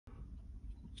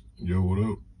Yo, what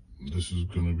up? This is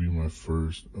gonna be my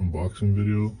first unboxing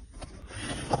video.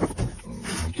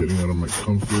 Getting out of my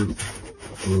comfort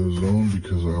zone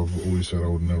because I've always said I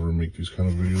would never make these kind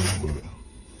of videos, but it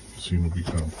seem to be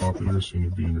kind of popular, seem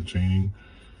to be entertaining.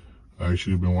 I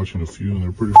actually have been watching a few and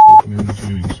they're pretty fucking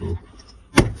entertaining, so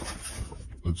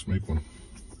let's make one.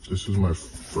 This is my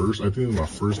first, I think it's my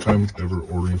first time ever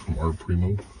ordering from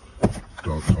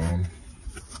Primo.com.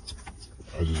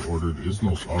 I just ordered,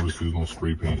 obviously no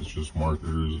spray paint, it's just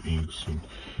markers, inks, and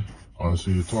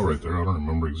honestly, it's all right there. I don't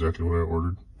remember exactly what I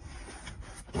ordered,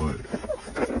 but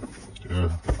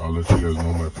yeah, I'll let you guys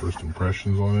know my first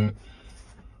impressions on it.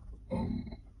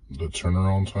 The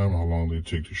turnaround time, how long they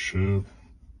take to ship,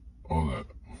 all that.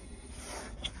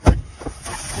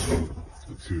 So,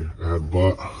 let's see, I had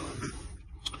bought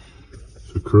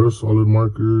Sakura solid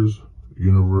markers,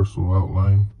 universal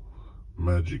outline,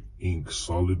 magic ink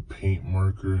solid paint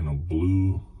marker, and a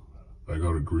blue. I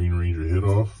got a Green Ranger hit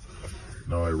off.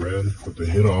 Now I read with the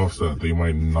hit offs that they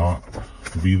might not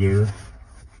be there,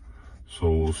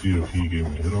 so we'll see if he gave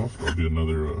me a hit off. That'll be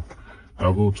another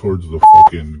I'll go towards the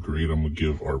fucking grade I'm gonna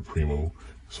give our Primo.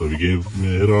 So if he gave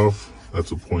me a hit off,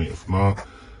 that's a point. If not,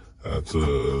 that's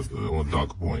a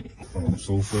dock point.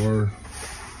 So far,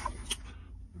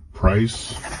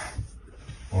 price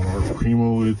on our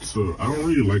Primo, it's I don't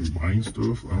really like buying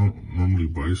stuff. I don't normally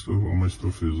buy stuff. All my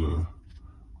stuff is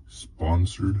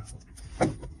sponsored,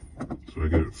 so I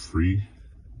get it free.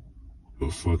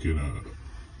 But fucking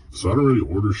so I don't really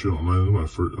order shit online. This is my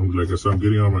first, like I said, I'm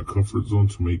getting out of my comfort zone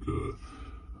to make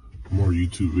more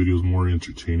YouTube videos, more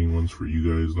entertaining ones for you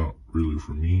guys, not really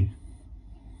for me.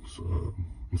 So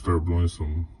I'm start blowing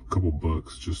a couple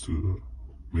bucks just to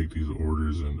make these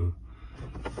orders and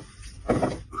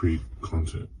create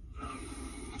content.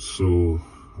 So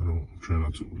I don't try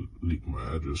not to leak my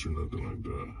address or nothing like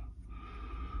that.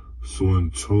 So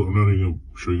in total, I'm not even gonna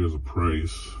show you guys a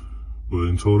price, but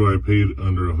in total I paid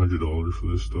under $100 for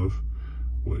this stuff,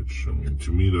 which, I mean,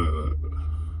 to me that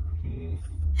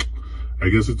I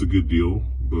guess it's a good deal,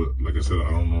 but like I said, I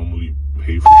don't normally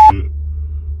pay for shit,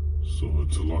 so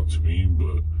it's a lot to me.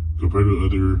 But compared to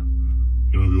other,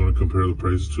 you know, if you want to compare the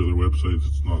prices to other websites,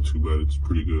 it's not too bad. It's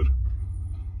pretty good.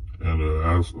 And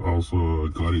I also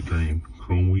got it during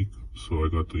Chrome Week, so I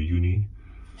got the Uni,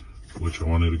 which I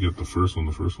wanted to get the first one.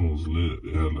 The first one was lit.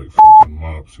 It had like fucking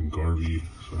mops and Garvey,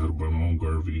 so I had to buy my own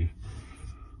Garvey,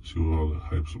 see what all the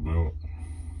hype's about.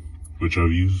 Which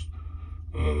I've used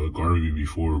Garvey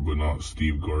before, but not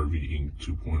Steve Garvey Ink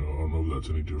 2.0. I don't know if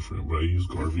that's any different, but I used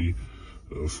Garvey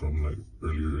from like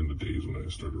earlier in the days when I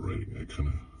started writing. I kind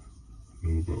of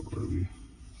knew about Garvey.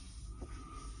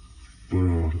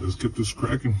 But let's get this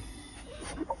cracking.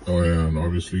 Oh yeah, and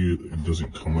obviously it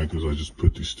doesn't come like this. I just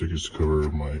put these stickers to cover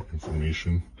my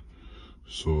information.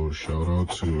 So shout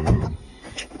out to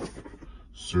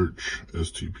Search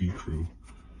STP crew.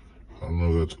 I don't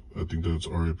know, I think that's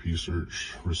RIP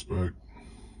Search, respect.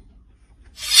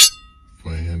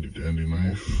 My handy dandy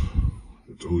knife,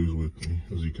 it's always with me,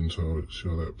 as you can tell. See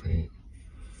all that paint.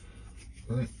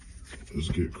 All right, let's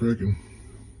get cracking.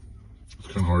 It's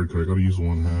kind of hard because I gotta use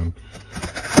one hand.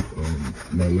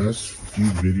 My last few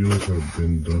videos have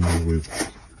been done with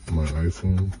my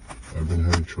iPhone. I've been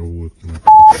having trouble with my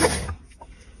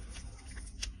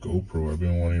GoPro. I've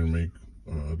been wanting to make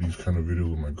these kind of videos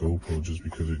with my GoPro just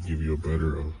because it gives you a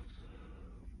better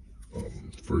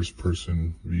first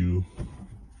person view.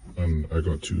 And I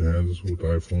got two hands with the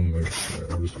iPhone, like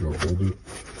I obviously I'll hold it.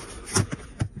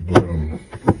 But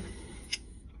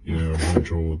yeah, I'm having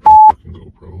trouble with my fucking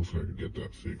GoPro. Hopefully I can get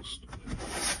that fixed.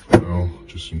 For now,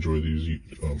 just enjoy these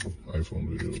iPhone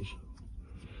videos.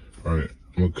 Alright,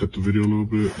 I'm gonna cut the video a little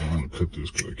bit. I'm gonna cut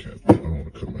this because I don't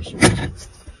want to cut myself.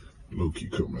 Low-key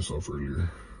cut myself earlier.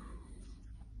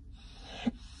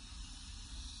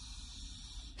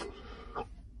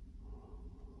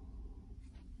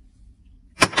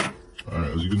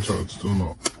 Alright, as you can tell, it's still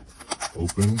not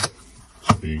open,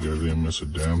 so you guys didn't miss a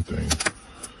damn thing.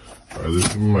 Alright, this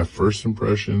is my first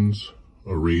impressions,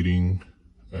 a rating,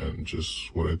 and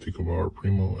just what I think about our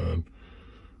Primo and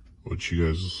what you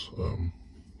guys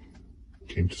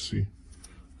came to see.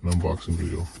 An unboxing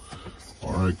video.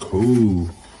 Alright, cool.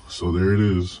 So there it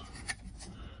is.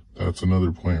 That's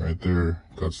another point right there.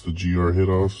 That's the GR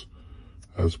hit-offs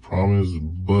as promised,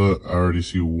 but I already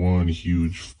see one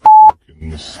huge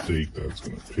mistake that's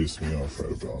gonna piss me off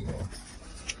right about now.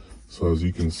 So as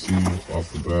you can see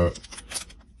off the bat,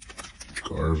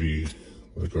 Garvey,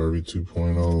 the Garvey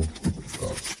 2.0,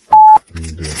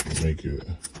 didn't make it.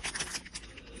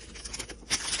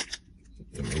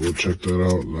 And we'll check that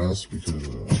out last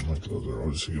because my clothes are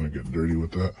obviously gonna get dirty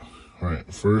with that. All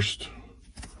right, first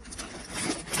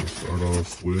start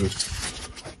off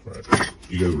with, alright,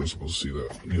 you guys weren't supposed to see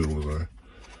that, neither was I.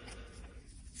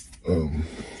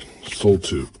 Soul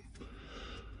Tip.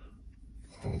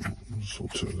 Soul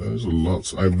Tip, that is a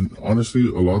lot. Honestly,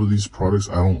 a lot of these products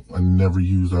I never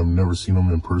use. I've never seen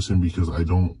them in person because I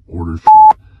don't order shit.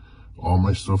 All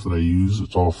my stuff that I use,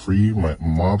 it's all free. My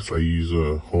mops, I use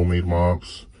homemade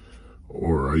mops,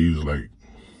 or I use like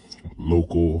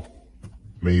local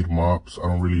made mops. I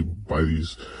don't really buy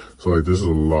these. So like this is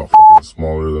a lot fucking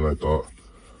smaller than I thought.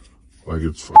 Like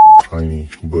it's fucking tiny,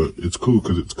 but it's cool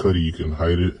because it's cutty. You can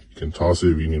hide it. You can toss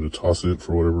it if you need to toss it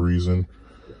for whatever reason.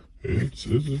 It's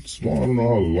small. I don't know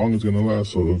how long it's gonna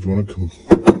last. So if you want a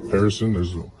comparison,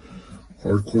 there's a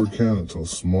hardcore can. That's how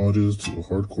small it is to a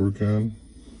hardcore can.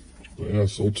 But yeah,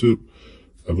 Soul Tip.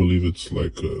 I believe it's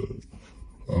like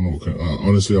I don't know what kind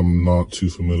honestly, I'm not too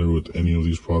familiar with any of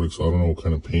these products, so I don't know what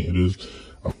kind of paint it is.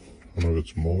 I don't know if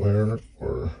it's mohair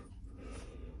or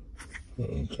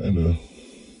kind of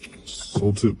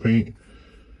Soul Tip paint.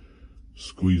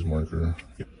 Squeeze marker.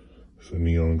 It's a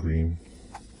neon green.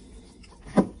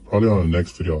 Probably on the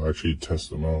next video, I'll actually test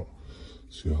them out,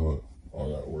 see how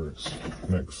all that works.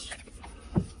 Next,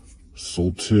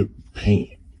 Soul Tip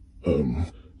paint,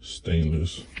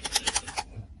 stainless.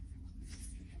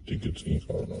 I think it's ink,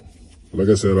 I don't know. Like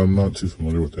I said, I'm not too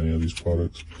familiar with any of these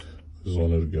products. I just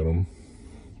wanted to get them.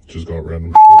 Just got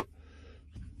random shit.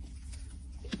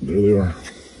 There they are.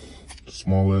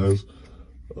 Small as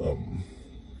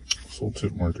Soul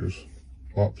Tip markers,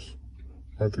 mops,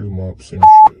 same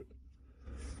shit.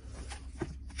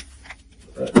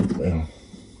 Alright, man.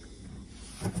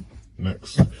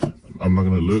 Next, I'm not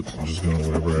gonna look, I'm just gonna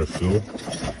whatever I feel.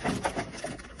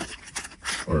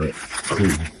 Alright,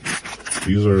 cool.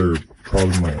 These are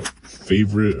probably my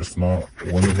favorite, if not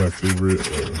one of my favorite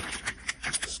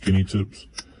skinny tips.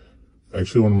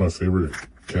 Actually, one of my favorite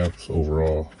caps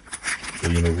overall.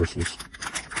 The universal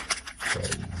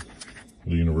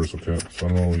caps. I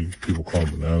don't know, people call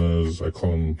them bananas. I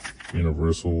call them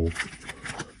universal.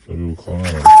 Some people call them,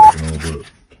 I don't know, but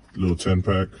little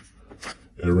 10-pack.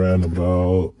 It ran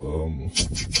about, how much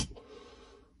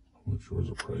was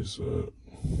the price at?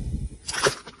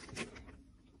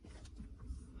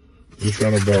 This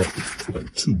ran about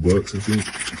like $2, I think.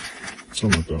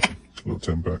 Something like that. Little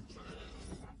 10-pack.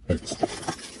 Next.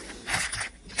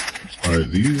 Alright,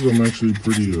 these I'm actually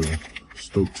pretty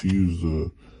stoked to use.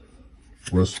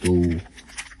 Resto.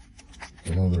 I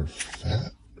don't know if they're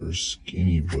fat or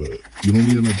skinny, but you don't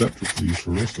need an adapter for these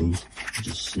for Restos. You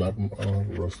just slap them. I don't have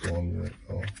a Resto on me right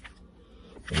now.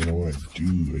 But you know what I do?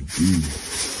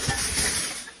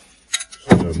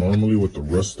 So yeah, normally with the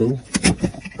Resto,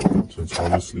 since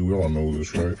obviously we all know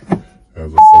this, right? It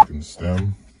has a fucking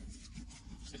stem.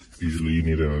 Usually you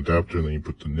need an adapter, and then you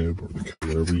put the nib or the cap,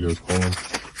 whatever you guys call them.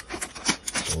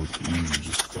 So with these, you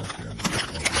just fucking adapter.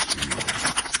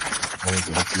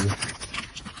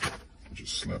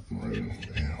 Just slap them right in.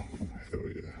 Damn. Hell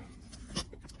yeah.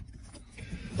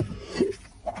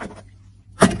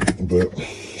 But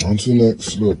on to the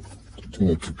next. Look, I think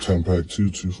that's a 10-pack too.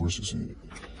 2, 4, 6, 8.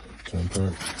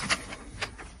 10-pack.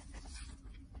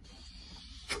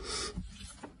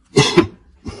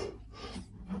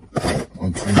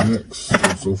 On to the next.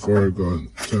 So far, I got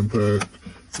 10-pack,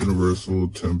 universal,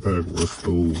 10-pack,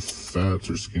 Resto, fats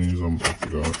or skinnies. I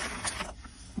forgot.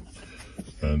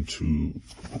 And 2,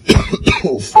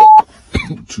 oh fuck,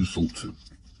 2 Soul Tip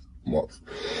mops.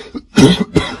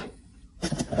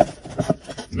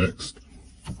 Next.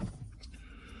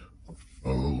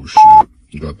 Oh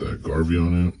shit, got that Garvey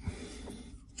on it.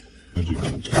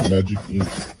 Magic Ink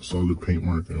solid paint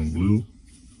marker in blue.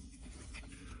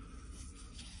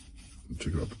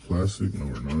 Take out the plastic. No,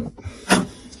 we're not.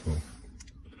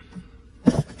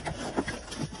 So.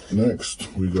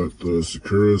 Next, we got the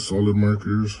Sakura solid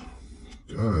markers.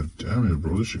 God damn it,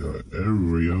 bro. This shit got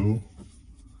everywhere, yo.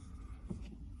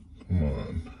 Come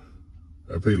on.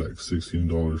 I paid like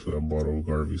 $16 for that bottle of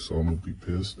Garvey, so I'm gonna be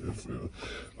pissed if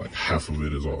like half of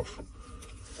it is off.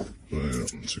 But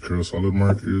Sakura solid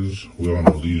markers, we all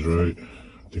know these, right?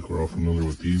 I think we're all familiar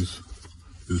with these.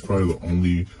 This is probably the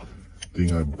only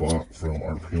thing I bought from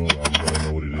our Primo that I'm gonna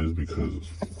know what it is, because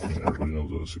everybody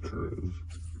knows what a Sakura is.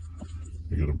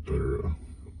 You get a better,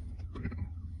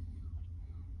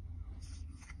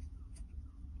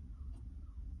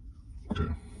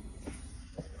 okay.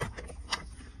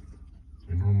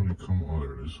 They normally come, oh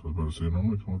there it is. I was about to say, they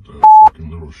normally come with that fucking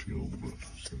little shield, but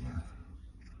it's in there.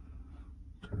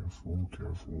 Careful,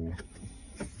 careful.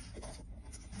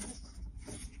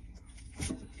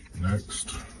 Next,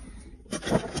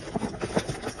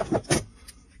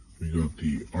 we got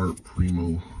the Art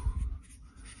Primo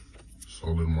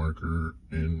solid marker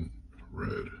in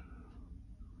red.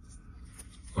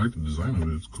 I like the design of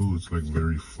it. It's cool. It's like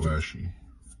very flashy.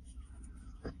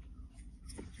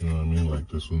 You know what I mean? Like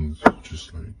this one's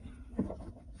just like,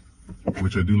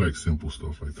 which I do like simple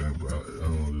stuff like that, but I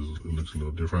don't know, it looks a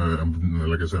little different.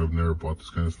 Like I said, I've never bought this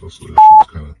kind of stuff, so this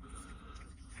shit's kind of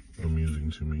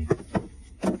amusing to me.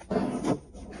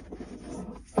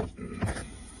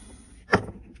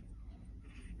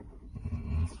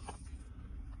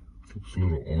 Looks a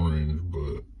little orange,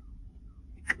 but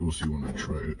we'll see when I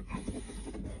try it.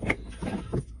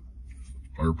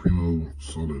 Our Primo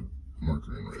solid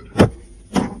marker in red.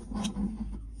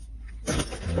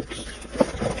 Next.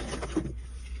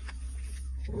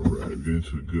 Alright, get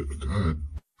into the good. God.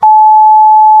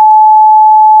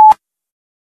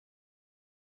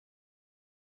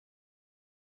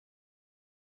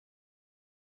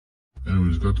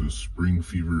 Anyways, got the Spring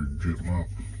Fever drip mop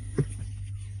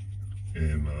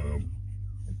in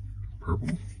purple.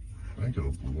 I think it's a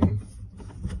blue one.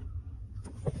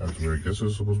 That's weird. I guess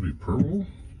it's supposed to be purple.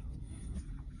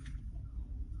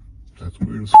 That's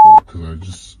weird as fuck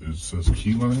because it says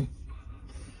key lime,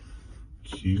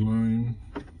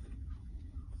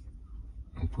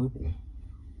 and purple.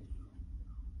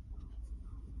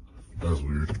 That's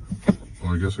weird.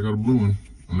 Well, I guess I got a blue one.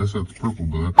 Unless that's purple,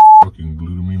 but that's fucking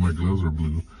blue to me. My gloves are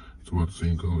blue. It's about the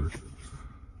same color.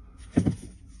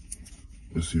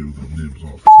 Let's see if the nibs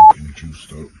all fucking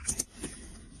juiced up.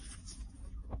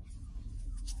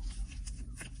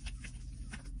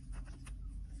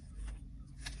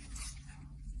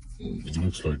 It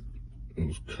looks like it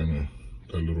was kind of,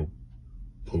 that little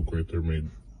poke right there made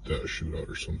that shoot out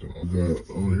or something. I got,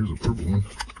 oh, here's a purple one.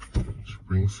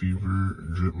 Spring Fever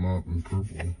drip mop in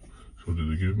purple. So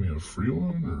did they give me a free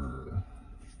one or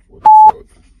what the fuck?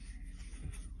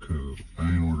 Because I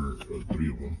didn't order 3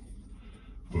 of them.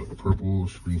 But purple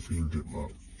Spring Fever drip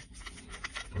mop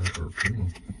by our Primo.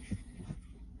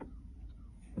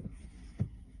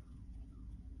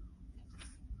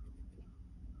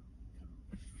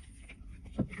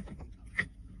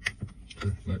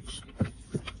 Okay, next.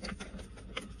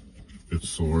 It's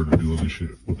so hard to do all this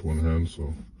shit with one hand,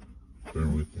 so bear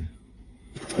with me.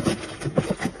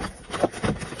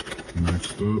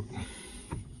 Next up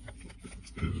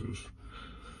is this.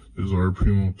 This is our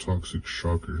Primo Toxic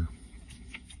Shocker.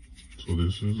 So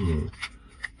this is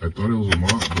I thought it was a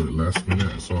mop, but last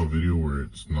minute I saw a video where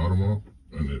it's not a mop,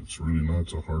 and it's really not.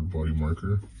 It's a hard body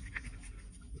marker.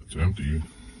 It's empty.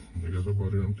 I guess I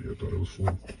bought it empty. I thought it was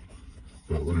full,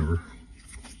 but whatever.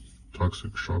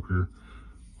 Toxic Shocker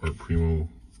or Primo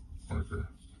marker.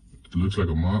 It looks like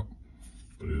a mop,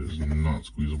 but it is not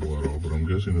squeezable at all. But I'm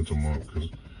guessing it's a mop because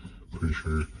I'm pretty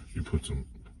sure you put some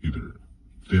either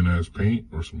thin ass paint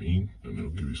or some ink, and it'll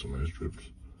give you some nice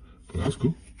drips. But that's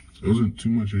cool. It wasn't too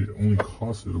much. It only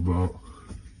costed about.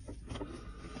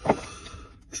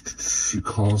 It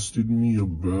costed me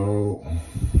about.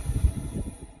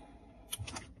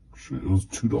 Shit, it was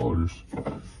 $2.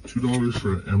 $2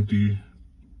 for an empty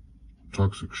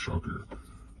Toxic Shocker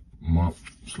mop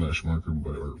 / marker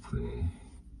by our Primo.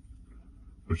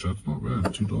 Which that's not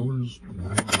bad. $2.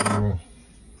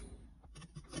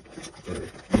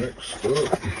 Alright, next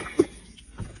up,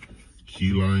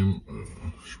 key lime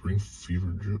Spring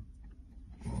Fever drip.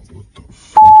 Oh, what the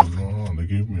fuck is going on? They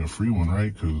gave me a free one,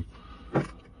 right? Because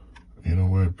you know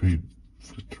what? I paid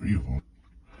for 3 of them.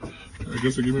 I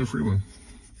guess they gave me a free one.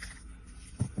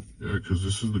 Yeah, because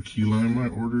this is the key lime I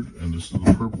ordered, and this is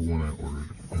the purple one I ordered.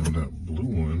 And that blue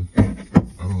one,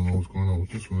 I don't know what's going on with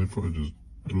this one. They probably just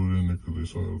threw it in there because they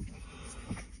saw it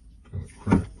kind of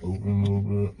cracked open a little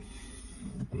bit.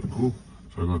 But cool.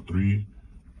 So I got 3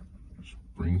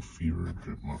 Spring Fever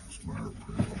drip mops by our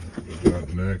Primo. We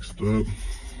got next up,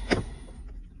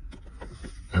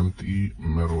 empty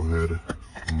metalhead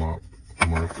mop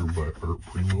marker by our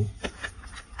Primo.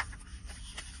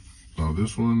 Now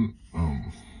this one,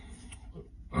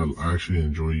 I actually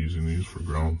enjoy using these for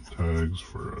ground tags,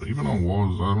 for even on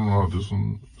walls. I don't know how this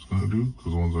one is gonna do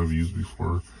because the ones I've used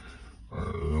before, they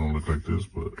don't look like this.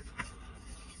 But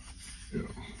yeah,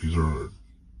 these are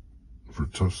for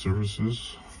tough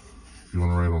surfaces. If you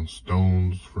want to write on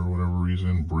stones for whatever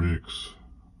reason, bricks,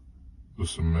 the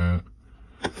cement,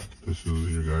 this is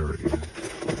your guy right here.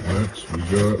 Next, we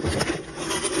got,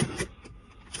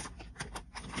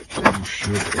 oh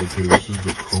shit, okay, this is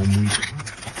the Chrome Week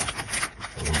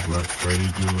Black Friday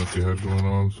deal that they had going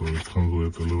on. So it comes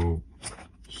with a little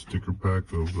sticker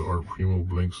pack of the Art Primo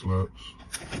blank slaps.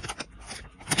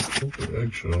 I think the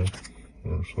eggshell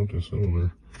or something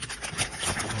similar.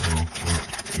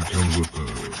 It comes with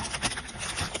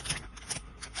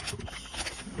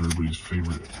everybody's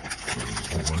favorite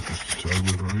markers to tag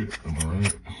with, right? Am I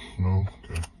right? No?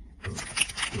 Okay.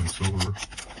 And silver.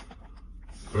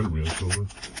 Better be in silver.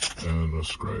 And a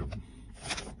scribe.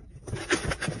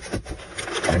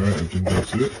 Alright, I think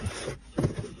that's it.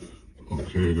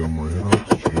 Okay, I got more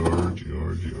headouts.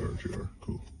 GR.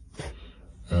 Cool.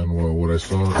 And well, what I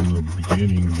saw in the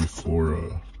beginning before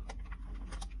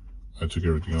I took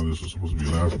everything out, this was supposed to be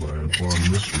last, but I bought a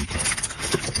mystery pack.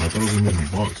 And I thought it was in the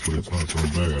box, but it's not. It's in the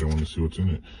bag. I didn't want to see what's in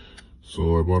it.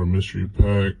 So I bought a mystery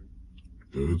pack.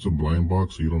 It's a blind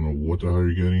box, so you don't know what the hell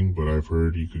you're getting, but I've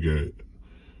heard you could get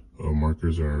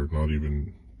markers that are not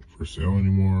even for sale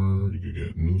anymore. You could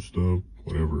get new stuff,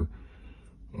 whatever.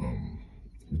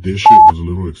 This shit was a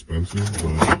little expensive,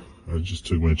 but I just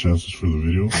took my chances for the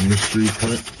video. Mystery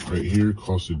pack right here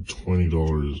costed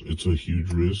 $20. It's a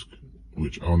huge risk,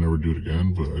 which I'll never do it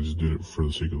again, but I just did it for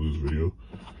the sake of this video.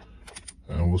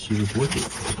 And we'll see if it's worth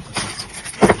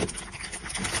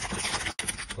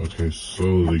it. Okay,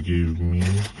 so they gave me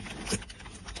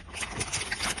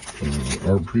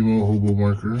our Primo Hobo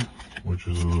marker, which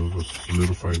is a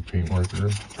solidified paint marker.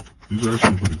 These are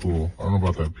actually pretty cool. I don't know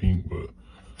about that pink, but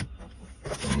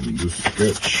this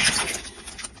sketch,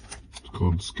 it's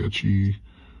called Sketchy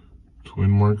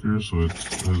Twin Marker. So it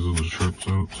has the sharps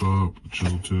out top,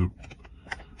 chisel tip,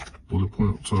 bullet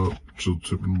point up top, chisel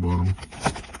tip in the bottom.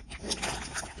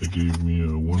 They gave me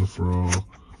a one for all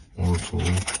Molotov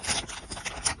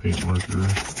paint marker.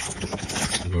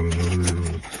 I got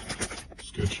another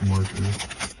sketchy marker,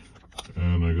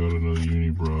 and I got another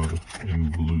Unibroad in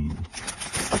blue.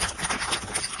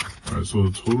 Alright, so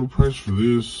the total price for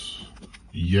this,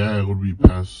 yeah, it would be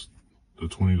past the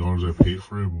 $20 I paid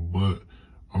for it, but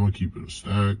I'm gonna keep it a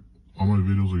stack. All my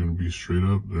videos are gonna be straight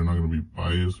up. They're not gonna be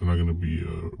biased. They're not gonna be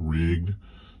rigged.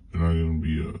 They're not gonna be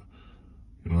you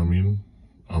know what I mean?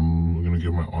 I'm gonna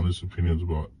give my honest opinions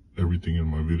about everything in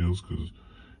my videos, because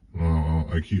you know,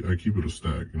 I keep it a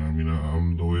stack. You know what I mean?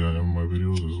 I'm the way I am in my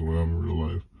videos is the way I'm in real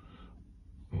life.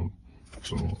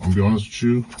 So I'm gonna be honest with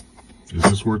you. Is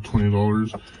this worth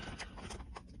 $20?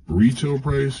 Retail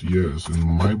price, yes. In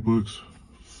my books,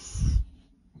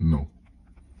 no.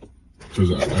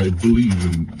 Because I believe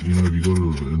in, you know, if you go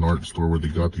to an art store where they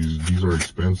got these are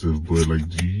expensive, but like,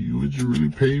 would you really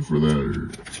pay for that? Or,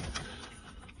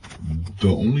 the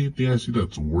only thing I see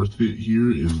that's worth it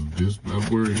here is this bad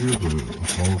boy right here, the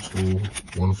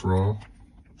Molotov one for all.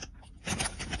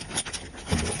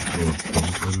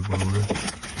 By the way.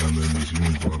 And then this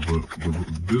Unibroad, but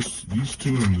these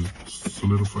two and the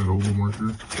solidified hobo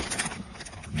marker,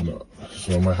 no.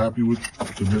 So am I happy with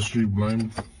the mystery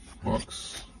blind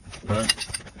box pack?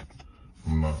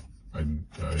 I'm not.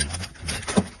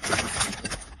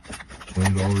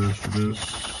 $20 for this,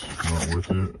 not worth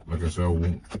it. Like I said, I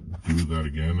won't do that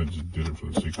again. I just did it for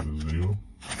the sake of this video.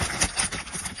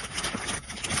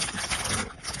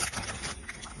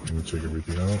 Let me take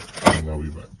everything out and I'll be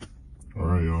back.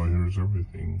 Alright, y'all, here's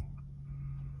everything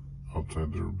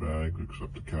outside their bag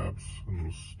except the caps and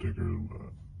those stickers,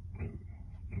 but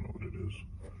you know what it is.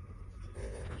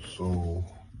 So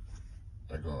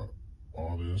I got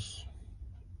all this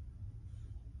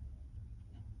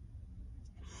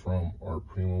from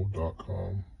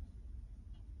ourprimo.com,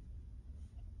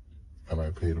 and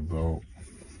I paid about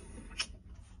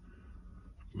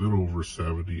a little over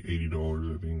 $70,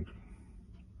 $80, I think.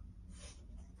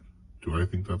 Do I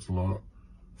think that's a lot?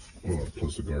 Well,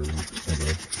 plus the garbage.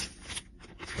 Okay.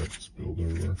 That spilled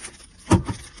everywhere.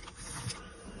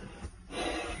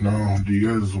 Now, do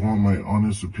you guys want my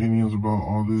honest opinions about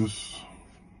all this?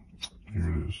 Here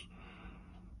it is.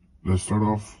 Let's start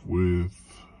off with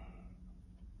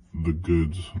the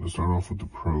goods. Let's start off with the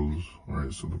pros.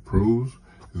 Alright, so the pros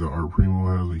is that our Primo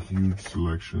has a huge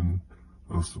selection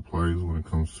of supplies when it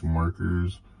comes to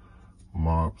markers,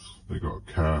 mops, they got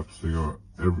caps, they got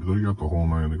the whole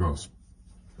nine. They got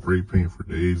spray paint for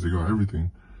days, they got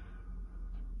everything.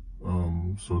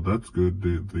 So that's good.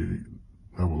 They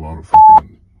have a lot of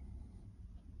fucking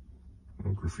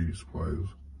graffiti supplies.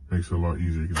 Makes it a lot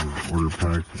easier. You can just order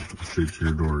packs straight to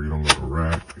your door. You don't got to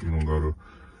rack. You don't got to,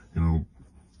 you know,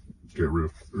 get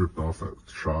ripped off at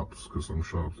shops, because some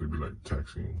shops they be like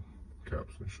taxing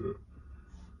caps and shit,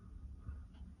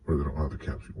 or they don't have the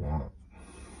caps you want.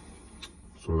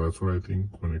 So that's what I think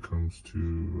when it comes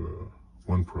to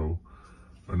one pro.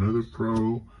 Another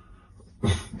pro,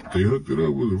 they hooked it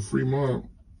up with a free mop.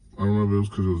 I don't know if it was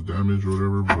because it was damaged or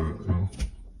whatever, but you know,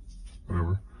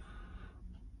 whatever.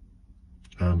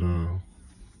 And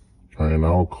alright,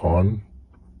 now con,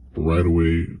 right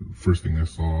away, first thing I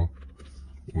saw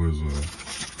was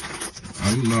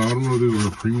I don't know if it was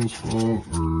Primo's fault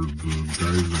or the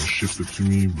guys that shipped it to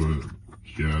me, but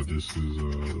he yeah, this is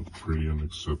pretty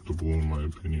unacceptable in my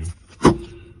opinion.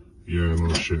 Yeah, I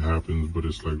know shit happens, but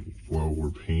it's like, well, we're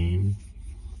paying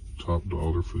top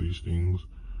dollar for these things.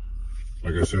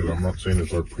 Like I said, I'm not saying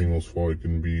it's our Primo's fault. It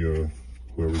can be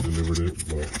whoever delivered it,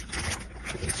 but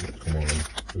come on,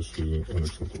 this is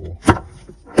unacceptable.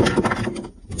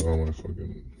 Oh my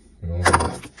fucking, you know,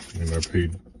 I mean, I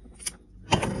paid,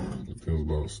 I think it was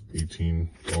about $18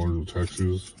 with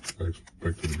taxes. I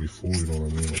expected it to be full, you know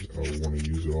what I mean? Like, I would want to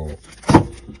use it all.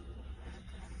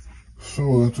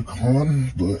 So that's a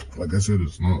con, but like I said,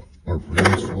 it's not our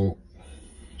Primo's fault.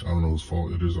 I don't know whose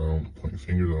fault it is. I don't point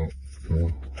fingers. I don't, you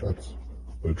know, that's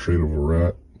the trait of a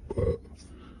rat, but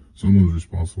someone's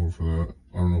responsible for that.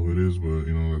 I don't know who it is, but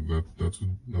you know, that's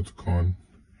a con.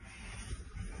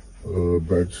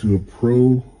 Back to a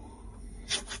pro.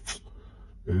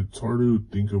 It's hard to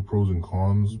think of pros and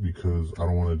cons because I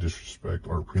don't want to disrespect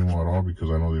Art Primo at all, because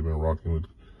I know they've been rocking with,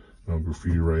 you know,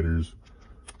 graffiti writers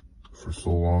for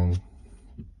so long.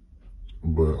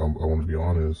 But I want to be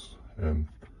honest and,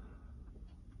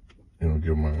 you know,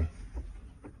 give my,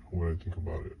 what I think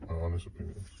about it, my honest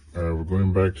opinions. All right, we're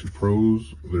going back to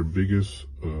pros. Their biggest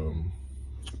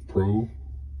pro,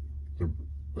 their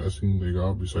best thing they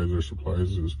got besides their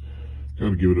supplies is,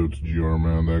 gotta give it up to GR,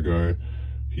 man. That guy,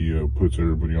 he puts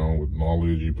everybody on with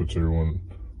knowledge. He puts everyone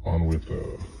on with,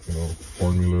 you know,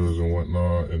 formulas and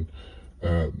whatnot. And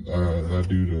that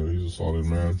dude, he's a solid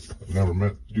man. I've never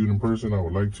met the dude in person. I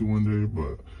would like to one day,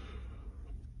 but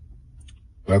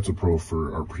that's a pro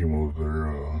for Art Primo.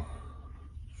 Their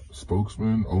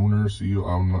spokesman, owner, CEO.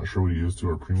 I'm not sure what he is to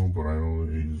Art Primo, but I know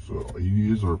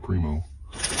he is Art Primo,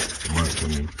 in my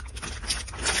opinion.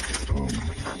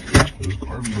 This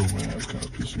garbage though, man, it's kind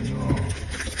of pissing me off.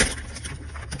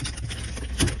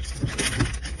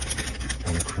 I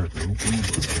want to crack it open,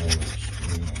 but I don't want to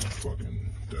spring on my fucking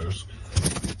desk.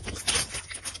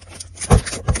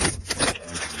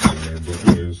 But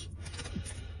anyways,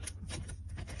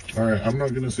 alright, I'm not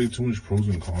going to say too much pros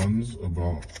and cons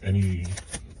about any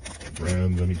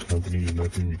brands, any companies,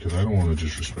 nothing, because I don't want to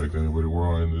disrespect anybody. We're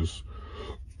all in this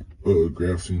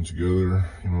graph scene together.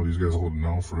 You know, these guys holding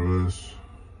out for us.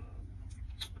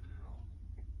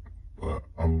 But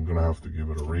I'm gonna have to give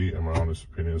it a rate and my honest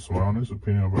opinion. So my honest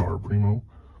opinion about Art Primo,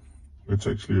 it's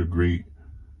actually a great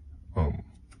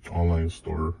online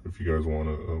store if you guys want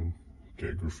to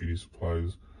get graffiti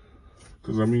supplies.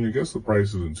 Because I mean, I guess the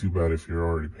price isn't too bad if you're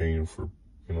already paying for,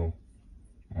 you know,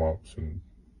 mops and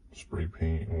spray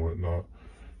paint and whatnot.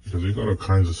 Because they got all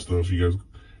kinds of stuff. You guys,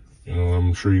 you know,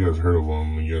 I'm sure you guys heard of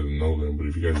them and you guys know them, but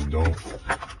if you guys don't,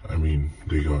 I mean,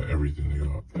 they got everything. They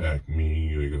got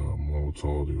Acme, they got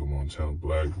Molotov, they got Montana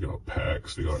Black, they got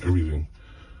packs, they got everything.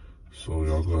 So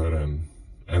y'all go ahead and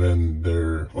then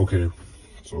they're, okay,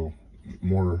 so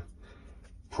more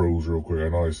pros real quick. I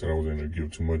know I said I wasn't going to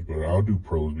give too much, but I'll do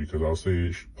pros because I'll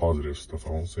say positive stuff.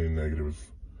 I won't say negative,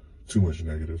 too much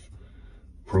negative.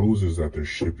 Pros is that their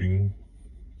shipping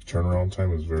turnaround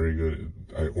time is very good.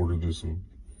 I ordered this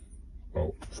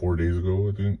about 4 days ago,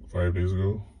 I think, 5 days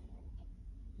ago.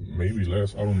 Maybe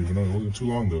less, I don't even know. It wasn't too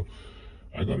long though.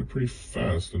 I got it pretty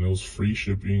fast and it was free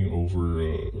shipping over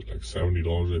like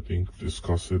 $70, I think. This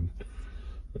costed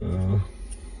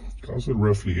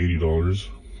roughly $80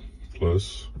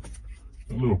 plus.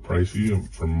 A little pricey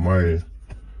from my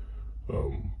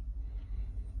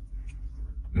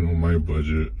you know, my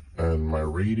budget. And my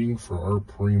rating for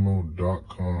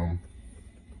artprimo.com,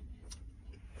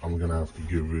 I'm gonna have to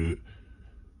give it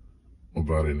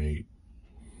about an 8.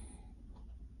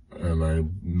 And I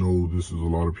know this is a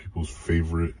lot of people's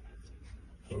favorite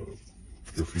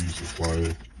graffiti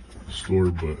supply store,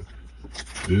 but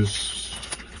this,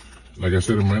 like I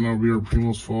said, it might not be Art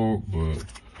Primo's fault, but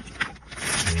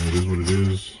you know, it is what it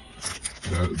is.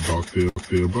 That docked it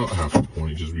about half a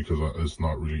point just because it's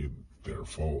not really their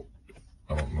fault.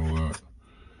 I don't know that,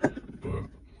 but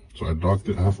so I docked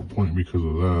it half a point because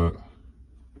of that.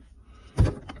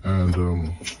 And I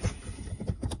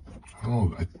don't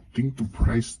know, I think the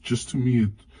price, just to me,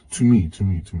 it's a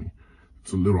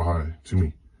little high to me.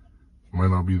 It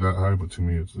might not be that high, but to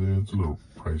me, it's a little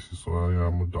pricey. So yeah,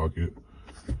 I'm gonna dock it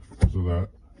because of that.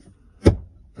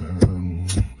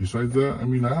 And besides that, I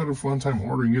mean, I had a fun time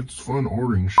ordering. It's fun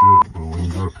ordering shit, but when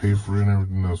you gotta pay for it and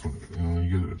everything, that's when, you know,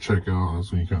 you get a checkout.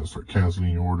 That's when you kind of start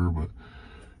canceling your order. But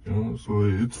you know, so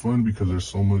it's fun because there's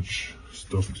so much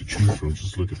stuff to choose from.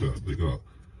 Just look at that. They got,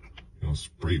 you know,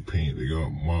 spray paint, they got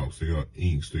mops, they got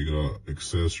inks, they got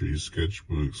accessories,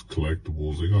 sketchbooks,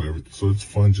 collectibles, they got everything. So it's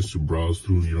fun just to browse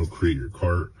through, you know, create your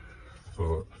cart.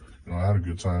 So, you know, I had a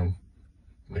good time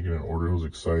making an order. It was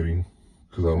exciting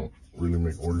because I don't really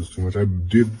make orders too much. I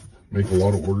did make a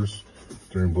lot of orders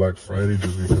during Black Friday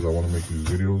just because I want to make these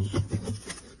videos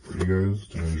for you guys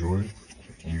to enjoy.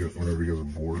 Whenever you guys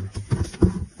are bored.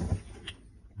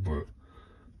 But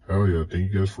hell yeah,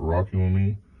 thank you guys for rocking with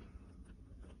me.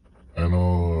 I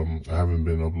know I haven't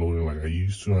been uploading like I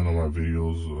used to. I know my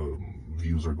videos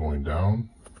views are going down.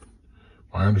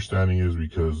 My understanding is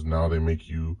because now they make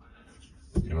you,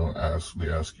 they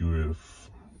ask you if,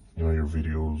 your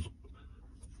videos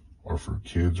are for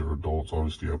kids or adults.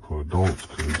 Obviously I put adults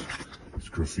because it's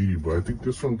graffiti, but I think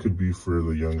this one could be for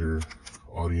the younger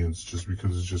audience just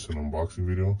because it's just an unboxing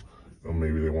video.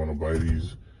 Maybe they want to buy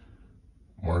these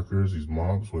markers, these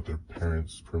mobs, with their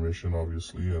parents' permission,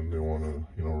 obviously, and they want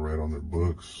to, write on their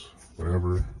books,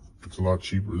 whatever. It's a lot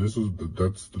cheaper. That's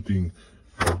the thing.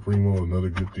 Primo, another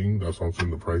good thing. That's why I'm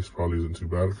saying the price probably isn't too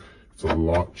bad. It's a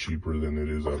lot cheaper than it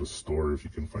is at a store if you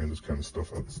can find this kind of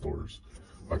stuff at stores.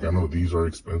 Like, I know these are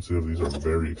expensive. These are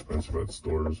very expensive at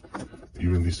stores.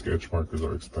 Even these sketch markers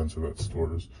are expensive at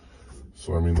stores.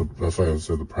 So, I mean, that's why I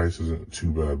said the price isn't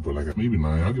too bad, but like maybe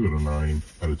 9. I'll give it a 9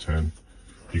 out of 10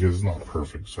 because it's not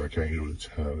perfect, so I can't give it a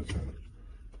 10 out of 10.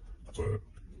 But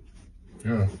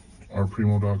yeah,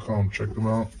 rprimo.com, check them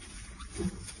out.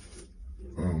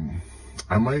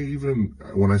 I might even,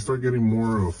 when I start getting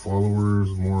more followers,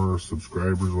 more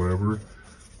subscribers, whatever,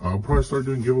 I'll probably start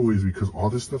doing giveaways because all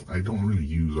this stuff I don't really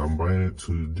use. I'm buying it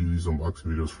to do these unboxing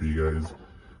videos for you guys.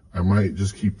 I might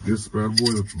just keep this bad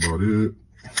boy, that's about it.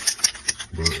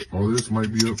 But all this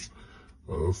might be up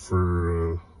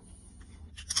for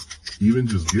even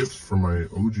just gifts for my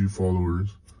OG followers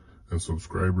and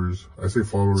subscribers. I say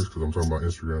followers because I'm talking about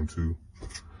Instagram too.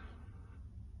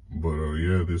 But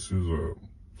yeah, this is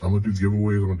I'm gonna do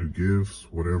giveaways, I'm gonna do gifts,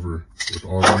 whatever. With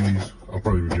all these, I'll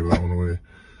probably give that one away.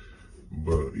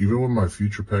 But even with my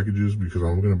future packages, because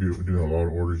I'm gonna be doing a lot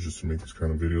of orders just to make these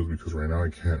kind of videos, because right now I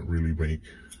can't really make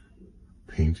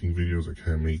painting videos, I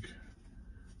can't make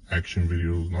action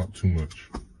videos, not too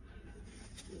much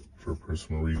for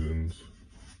personal reasons.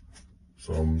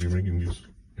 So I'm gonna be making these,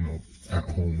 at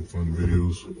home fun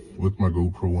videos with my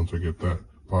GoPro once I get that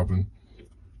popping.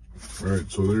 All right,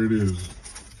 so there it is,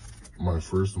 my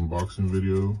first unboxing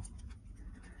video,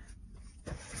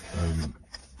 and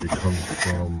it comes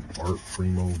from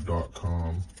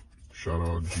artprimo.com. Shout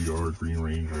out GR, Green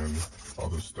Ranger, and all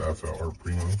the staff at Art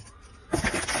Primo.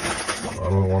 I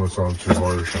don't want to sound too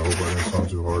harsh. I hope I didn't sound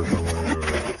too harsh on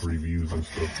my reviews and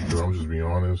stuff, because I'm just being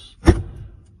honest.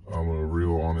 I'm a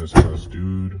real honest ass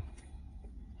dude.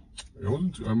 It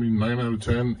wasn't, 9 out of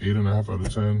 10, 8.5 out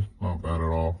of 10. Not bad at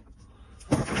all.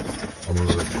 I'm going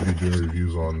to be doing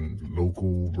reviews on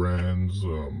local brands,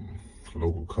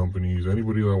 local companies,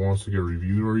 anybody that wants to get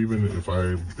reviewed, or even if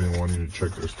I've been wanting to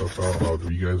check their stuff out.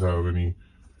 Do you guys have any,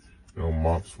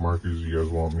 mops, markers you guys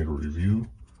want me to review,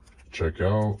 check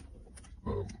out?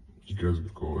 You guys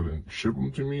can go ahead and ship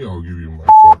them to me. I'll give you my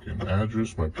fucking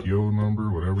address, my PO number,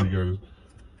 whatever you guys.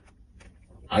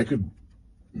 I could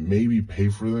maybe pay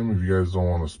for them if you guys don't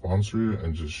want to sponsor it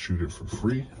and just shoot it for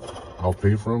free. I'll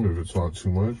pay for them if it's not too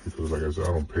much, because like I said,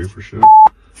 I don't pay for shit.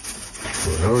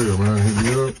 But hell yeah, man, hit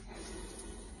me up.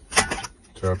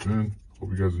 Tap in.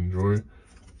 Hope you guys enjoy.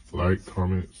 Like,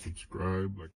 comment,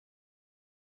 subscribe.